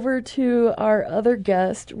go over to our other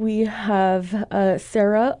guest. We have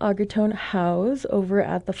Sarah Augutone Howes over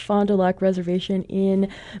at the Fond du Lac Reservation in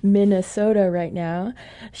Minnesota right now.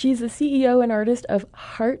 She's the CEO and artist of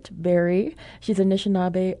Heartberry. She's a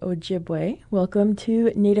Anishinaabe Ojibwe. Welcome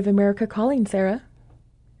to Native America Calling, Sarah.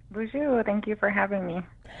 Bonjour. Thank you for having me.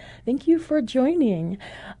 Thank you for joining.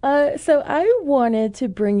 So I wanted to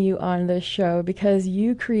bring you on this show because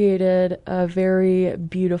you created a very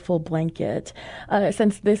beautiful blanket.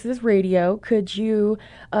 Since this is radio, could you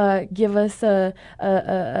give us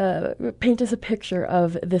paint us a picture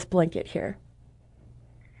of this blanket here?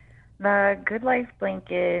 The Good Life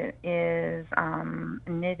blanket is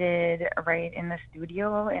knitted right in the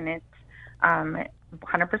studio, and it's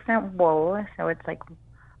 100% wool, so it's like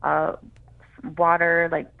water,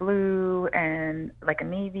 like blue and like a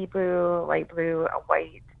navy blue, light blue, a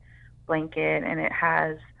white blanket, and it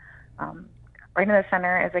has right in the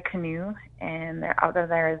center is a canoe, and out of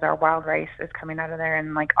there is our wild rice is coming out of there,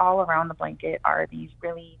 and like all around the blanket are these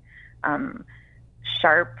really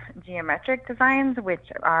sharp geometric designs,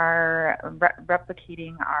 which are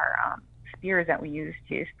replicating our spears that we use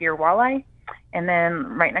to spear walleye. And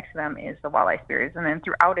then right next to them is the walleye spears. And then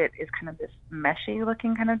throughout it is kind of this meshy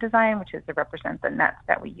looking kind of design, which is to represent the nets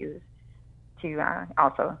that we use to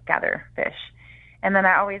also gather fish. And then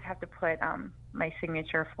I always have to put my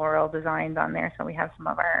signature floral designs on there. So we have some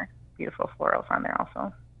of our beautiful florals on there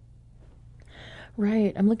also.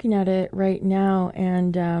 Right. I'm looking at it right now,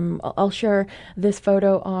 and I'll share this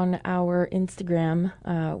photo on our Instagram.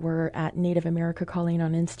 We're at Native America Calling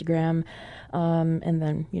on Instagram, and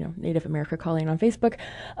then, Native America Calling on Facebook.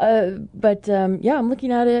 But I'm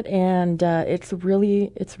looking at it, and it's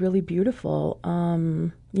really beautiful.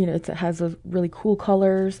 It has those really cool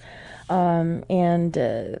colors, and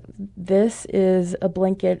this is a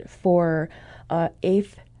blanket for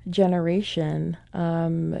 8th Generation.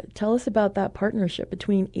 Tell us about that partnership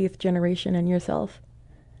between 8th Generation and yourself.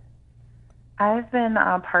 I've been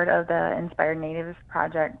a part of the Inspired Natives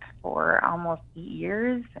project for almost 8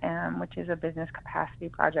 years, which is a business capacity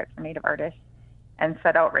project for Native artists, and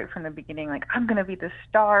set out right from the beginning, like, I'm going to be the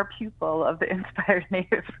star pupil of the Inspired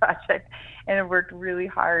Natives project, and I worked really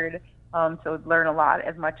hard to learn a lot,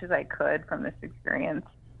 as much as I could from this experience.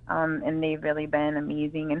 And they've really been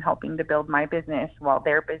amazing in helping to build my business while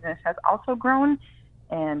their business has also grown.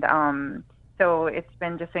 And so it's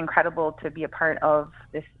been just incredible to be a part of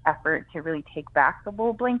this effort to really take back the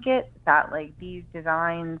wool blanket, that like these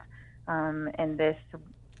designs and this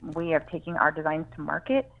way of taking our designs to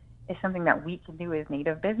market is something that we can do as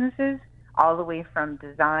Native businesses, all the way from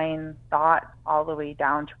design, thought, all the way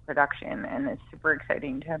down to production. And it's super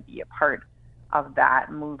exciting to be a part of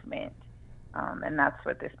that movement. And that's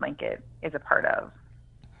what this blanket is a part of.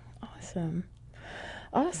 Awesome.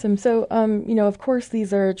 So, of course,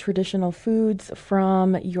 these are traditional foods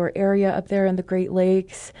from your area up there in the Great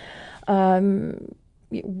Lakes. Why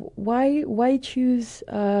choose,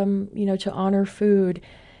 to honor food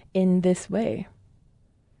in this way?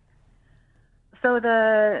 So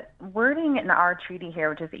the wording in our treaty here,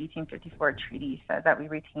 which is the 1854 treaty, says that we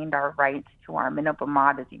retained our rights to our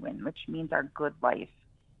Minopamadaziwin, which means our good life.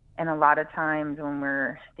 And a lot of times when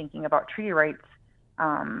we're thinking about treaty rights,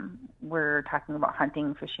 we're talking about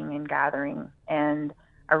hunting, fishing, and gathering. And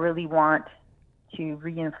I really want to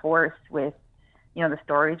reinforce with, the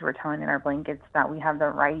stories we're telling in our blankets that we have the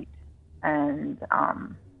right and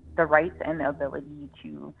the rights and the ability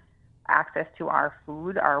to access to our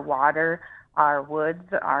food, our water, our woods,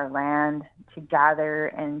 our land, to gather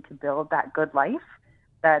and to build that good life.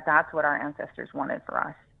 That's what our ancestors wanted for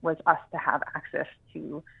us, was us to have access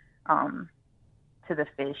to the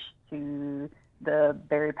fish, to the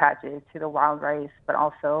berry patches, to the wild rice, but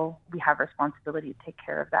also we have responsibility to take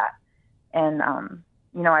care of that. And,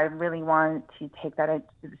 I really want to take that into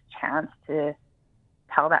this chance to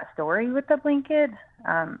tell that story with the blanket,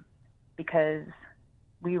 because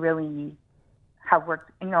we really have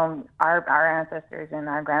worked, our ancestors and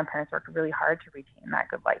our grandparents worked really hard to retain that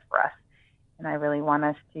good life for us. And I really want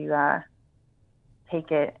us to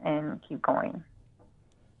take it and keep going.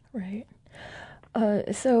 Right.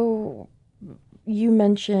 So you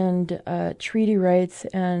mentioned treaty rights,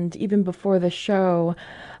 and even before the show,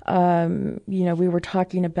 we were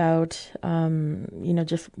talking about,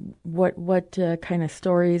 just what kind of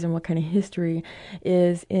stories and what kind of history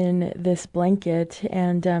is in this blanket.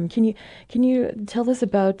 And can you tell us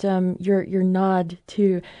about your nod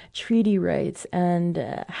to treaty rights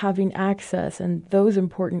and having access and those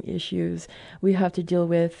important issues we have to deal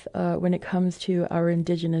with when it comes to our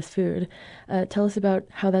indigenous food? Tell us about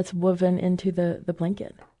how that's woven into the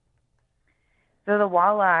blanket. So the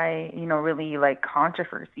walleye, really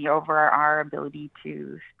controversy over our ability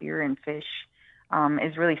to spear and fish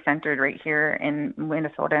is really centered right here in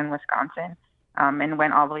Minnesota and Wisconsin, and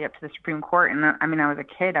went all the way up to the Supreme Court. And I was a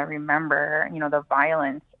kid. I remember, the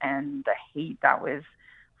violence and the hate that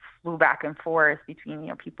flew back and forth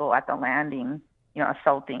between, people at the landing,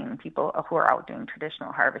 assaulting people who are out doing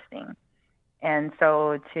traditional harvesting. And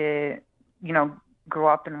so to, grow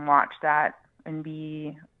up and watch that and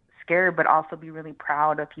be scared, but also be really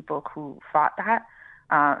proud of people who fought that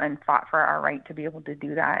and fought for our right to be able to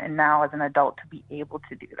do that. And now as an adult to be able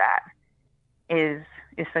to do that is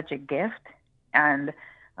such a gift. And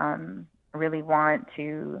I really want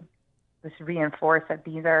to just reinforce that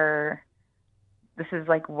this is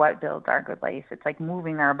like what builds our good life. It's like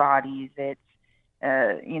moving our bodies. It's,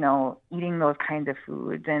 eating those kinds of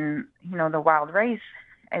foods. And, the wild rice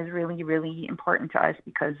is really, really important to us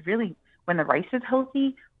because really when the rice is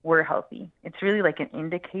healthy, we're healthy. It's really like an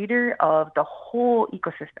indicator of the whole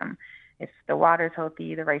ecosystem. If the water is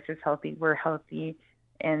healthy, the rice is healthy, we're healthy.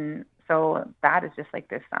 And so that is just like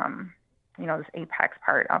this, this apex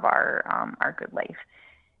part of our good life.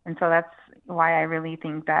 And so that's why I really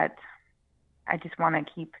think that I just want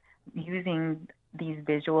to keep using these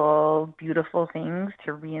visual, beautiful things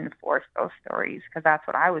to reinforce those stories, because that's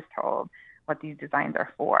what I was told what these designs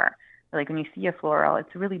are for. Like when you see a floral,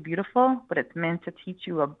 it's really beautiful, but it's meant to teach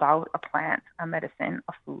you about a plant, a medicine,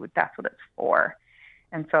 a food. That's what it's for.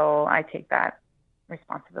 And so I take that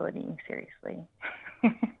responsibility seriously.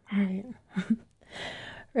 Right.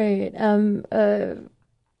 Right.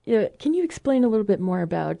 Can you explain a little bit more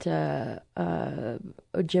about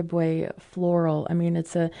Ojibwe floral?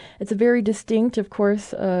 It's a very distinct, of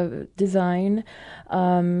course, design.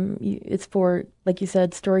 It's for, like you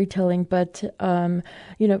said, storytelling. But can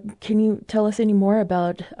you tell us any more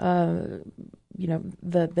about the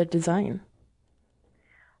design?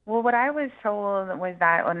 Well, what I was told was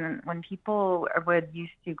that when people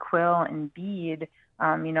used to quill and bead,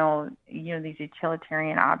 these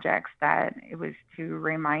utilitarian objects, that it was to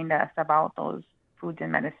remind us about those foods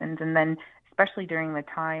and medicines. And then especially during the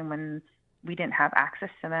time when we didn't have access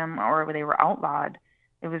to them or they were outlawed,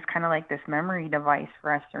 it was kind of like this memory device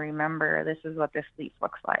for us to remember, this is what this leaf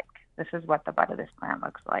looks like. This is what the bud of this plant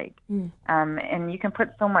looks like. And you can put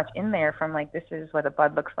so much in there from like, this is what a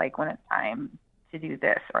bud looks like when it's time to do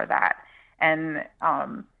this or that. And,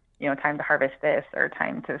 time to harvest this or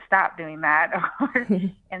time to stop doing that.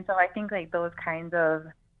 And so I think like those kinds of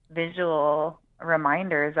visual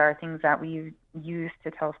reminders are things that we've used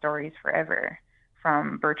to tell stories forever,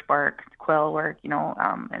 from birch bark to quill work,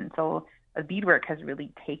 and so beadwork has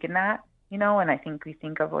really taken that, and I think we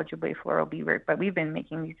think of Ojibwe floral beadwork, but we've been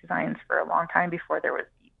making these designs for a long time before there was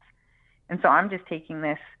beads. And so I'm just taking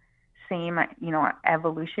this same,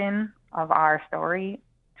 evolution of our story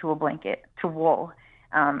to a blanket, to wool.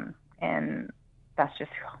 And that's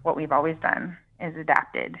just what we've always done, is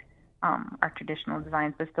adapted our traditional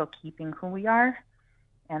designs, but still keeping who we are.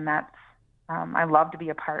 And that's, I love to be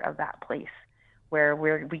a part of that place where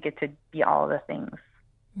we get to be all the things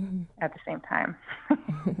at the same time.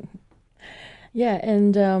 Yeah,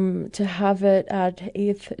 and to have it at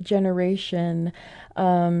 8th Generation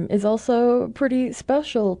is also pretty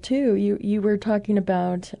special too. You were talking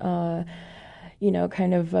about,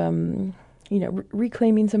 kind of,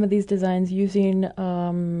 reclaiming some of these designs using,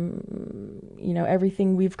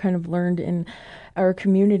 everything we've kind of learned in our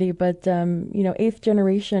community. But 8th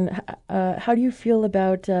Generation, how do you feel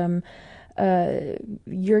about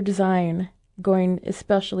your design going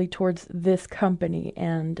especially towards this company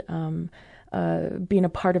and being a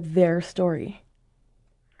part of their story?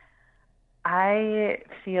 I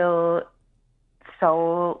feel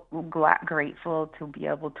so grateful to be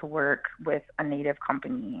able to work with a Native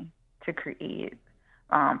company to create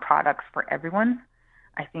products for everyone.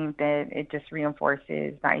 I think that it just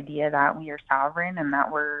reinforces the idea that we are sovereign and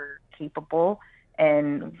that we're capable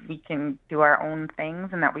and we can do our own things,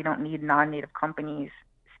 and that we don't need non-Native companies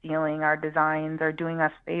stealing our designs or doing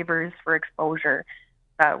us favors for exposure,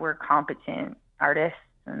 that we're competent artists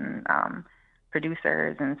and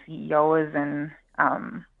producers and CEOs. And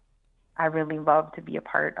I really love to be a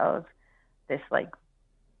part of this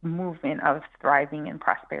movement of thriving and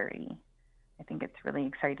prosperity. I think it's really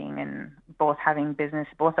exciting, and both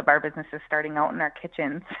of our businesses starting out in our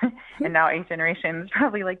kitchens and now 8th Generation is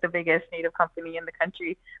probably the biggest Native company in the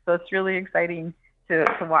country. So it's really exciting to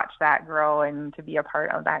watch that grow and to be a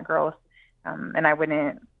part of that growth. And I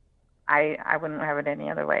wouldn't have it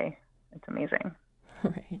any other way. It's amazing.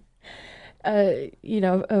 Right. I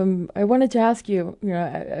wanted to ask you,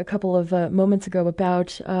 a couple of moments ago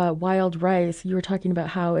about wild rice. You were talking about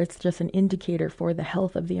how it's just an indicator for the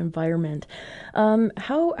health of the environment.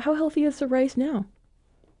 How healthy is the rice now?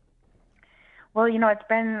 Well, it's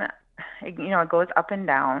been, it goes up and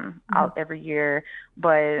down out every year,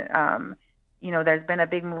 but there's been a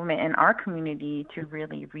big movement in our community to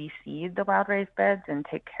really reseed the wild rice beds and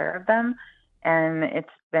take care of them. And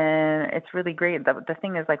it's really great. The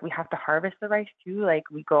thing is, we have to harvest the rice too.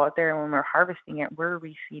 We go out there, and when we're harvesting it, we're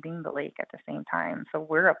reseeding the lake at the same time. So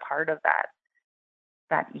we're a part of that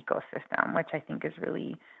ecosystem, which I think is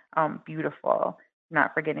really beautiful,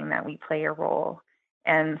 not forgetting that we play a role.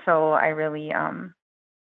 And so I really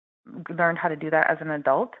learned how to do that as an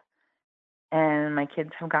adult. And my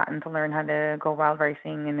kids have gotten to learn how to go wild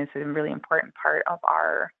ricing, and it's a really important part of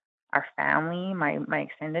our family, my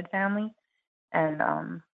extended family. And,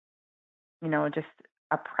 just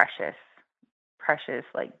a precious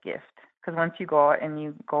gift. Because once you go out and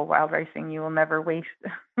you go wild ricing, you will never waste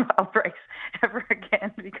wild rice ever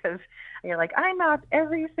again, because you're I knocked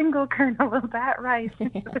every single kernel of that rice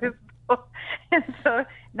into this bowl. And so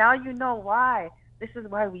now you know why. This is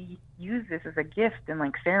why we use this as a gift in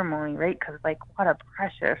ceremony, right? Because what a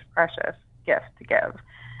precious gift to give.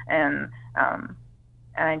 And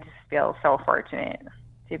I just feel so fortunate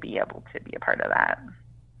to be able to be a part of that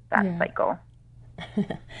cycle.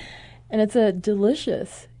 And it's a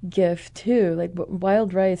delicious gift too.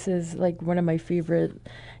 Wild rice is one of my favorite,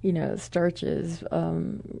 starches.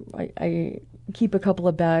 I keep a couple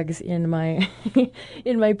of bags in my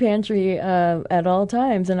in my pantry at all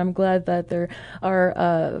times, and I'm glad that there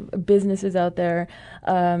are businesses out there,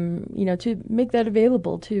 to make that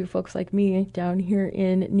available to folks like me down here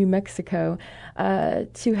in New Mexico,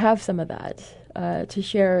 to have some of that, to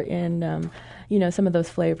share in some of those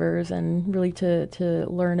flavors, and really to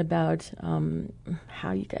learn about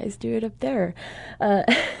how you guys do it up there.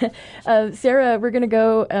 Sarah, we're going to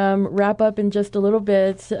go wrap up in just a little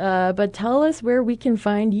bit, but tell us where we can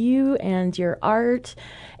find you and your art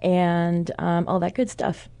and all that good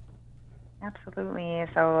stuff. Absolutely.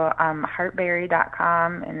 So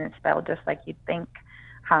heartberry.com, and it's spelled just like you'd think,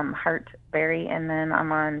 Heartberry. And then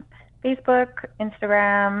I'm on Facebook,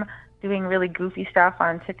 Instagram, doing really goofy stuff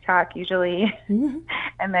on TikTok usually.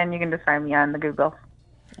 And then you can just find me on the Google.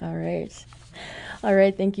 All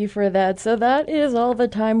right, thank you for that. So that is all the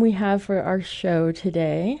time we have for our show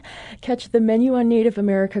today. Catch the menu on Native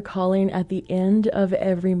America Calling at the end of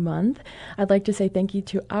every month. I'd like to say thank you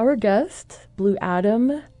to our guests, Blue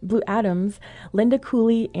Adams, Linda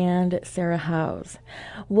Cooley, and Sarah Howes.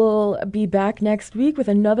 We'll be back next week with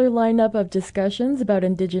another lineup of discussions about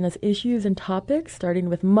Indigenous issues and topics, starting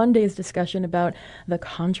with Monday's discussion about the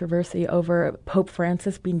controversy over Pope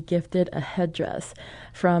Francis being gifted a headdress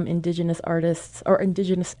from Indigenous artists or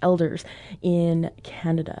Indigenous elders in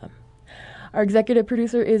Canada. Our executive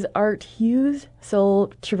producer is Art Hughes.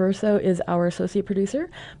 Sol Traverso is our associate producer.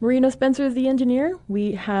 Marino Spencer is the engineer.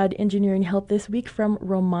 We had engineering help this week from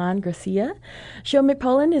Roman Garcia. Show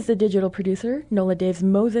McPullen is the digital producer. Nola Daves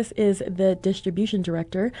Moses is the distribution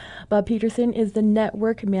director. Bob Peterson is the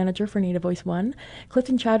network manager for Native Voice One.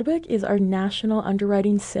 Clifton Chadwick is our national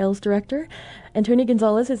underwriting sales director. Antonio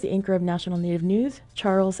Gonzalez is the anchor of National Native News.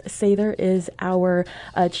 Charles Sather is our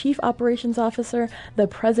chief operations officer. The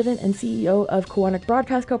president and CEO of Koahnic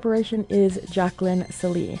Broadcast Corporation is Jacqueline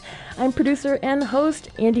Salee. I'm producer and host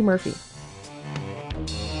Andy Murphy.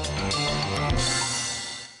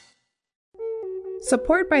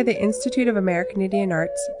 Support by the Institute of American Indian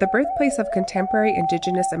Arts, the birthplace of contemporary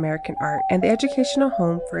Indigenous American art, and the educational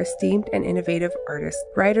home for esteemed and innovative artists,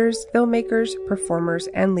 writers, filmmakers, performers,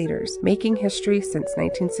 and leaders, making history since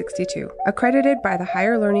 1962. Accredited by the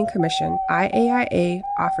Higher Learning Commission, IAIA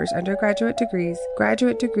offers undergraduate degrees,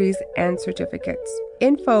 graduate degrees, and certificates.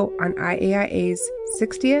 Info on IAIA's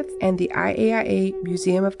 60th and the IAIA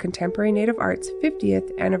Museum of Contemporary Native Arts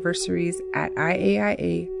 50th anniversaries at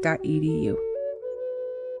iaia.edu.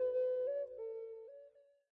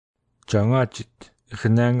 Жангачит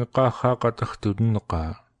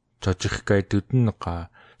ихнаангеқархаақатартутуннеқаа татихкайтутуннеқаа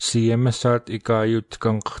CMS-аат икааюут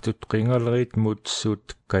канқартут қингалерит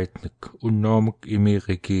муутсууттаккаитнак унноомак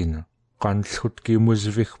имиирикиина qanllgut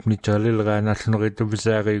kimusvik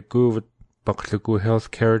nitaalileraanallunerittuvisaaриукууват paqluku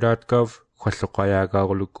healthcare.gov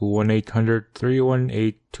qalluqayaagaaruluku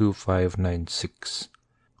 1-800-318-2596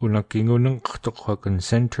 unakingunenqartoqhakan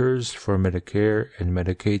Centers for Medicare and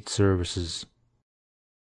Medicaid Services.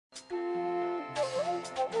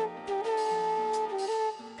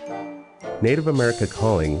 Native America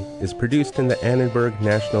Calling is produced in the Annenberg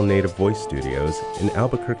National Native Voice Studios in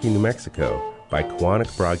Albuquerque, New Mexico by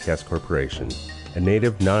Koahnic Broadcast Corporation, a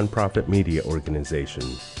Native nonprofit media organization.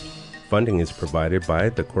 Funding is provided by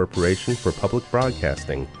the Corporation for Public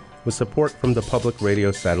Broadcasting with support from the Public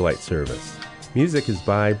Radio Satellite Service. Music is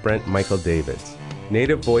by Brent Michael Davids.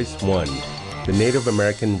 Native Voice One, the Native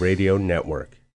American Radio Network.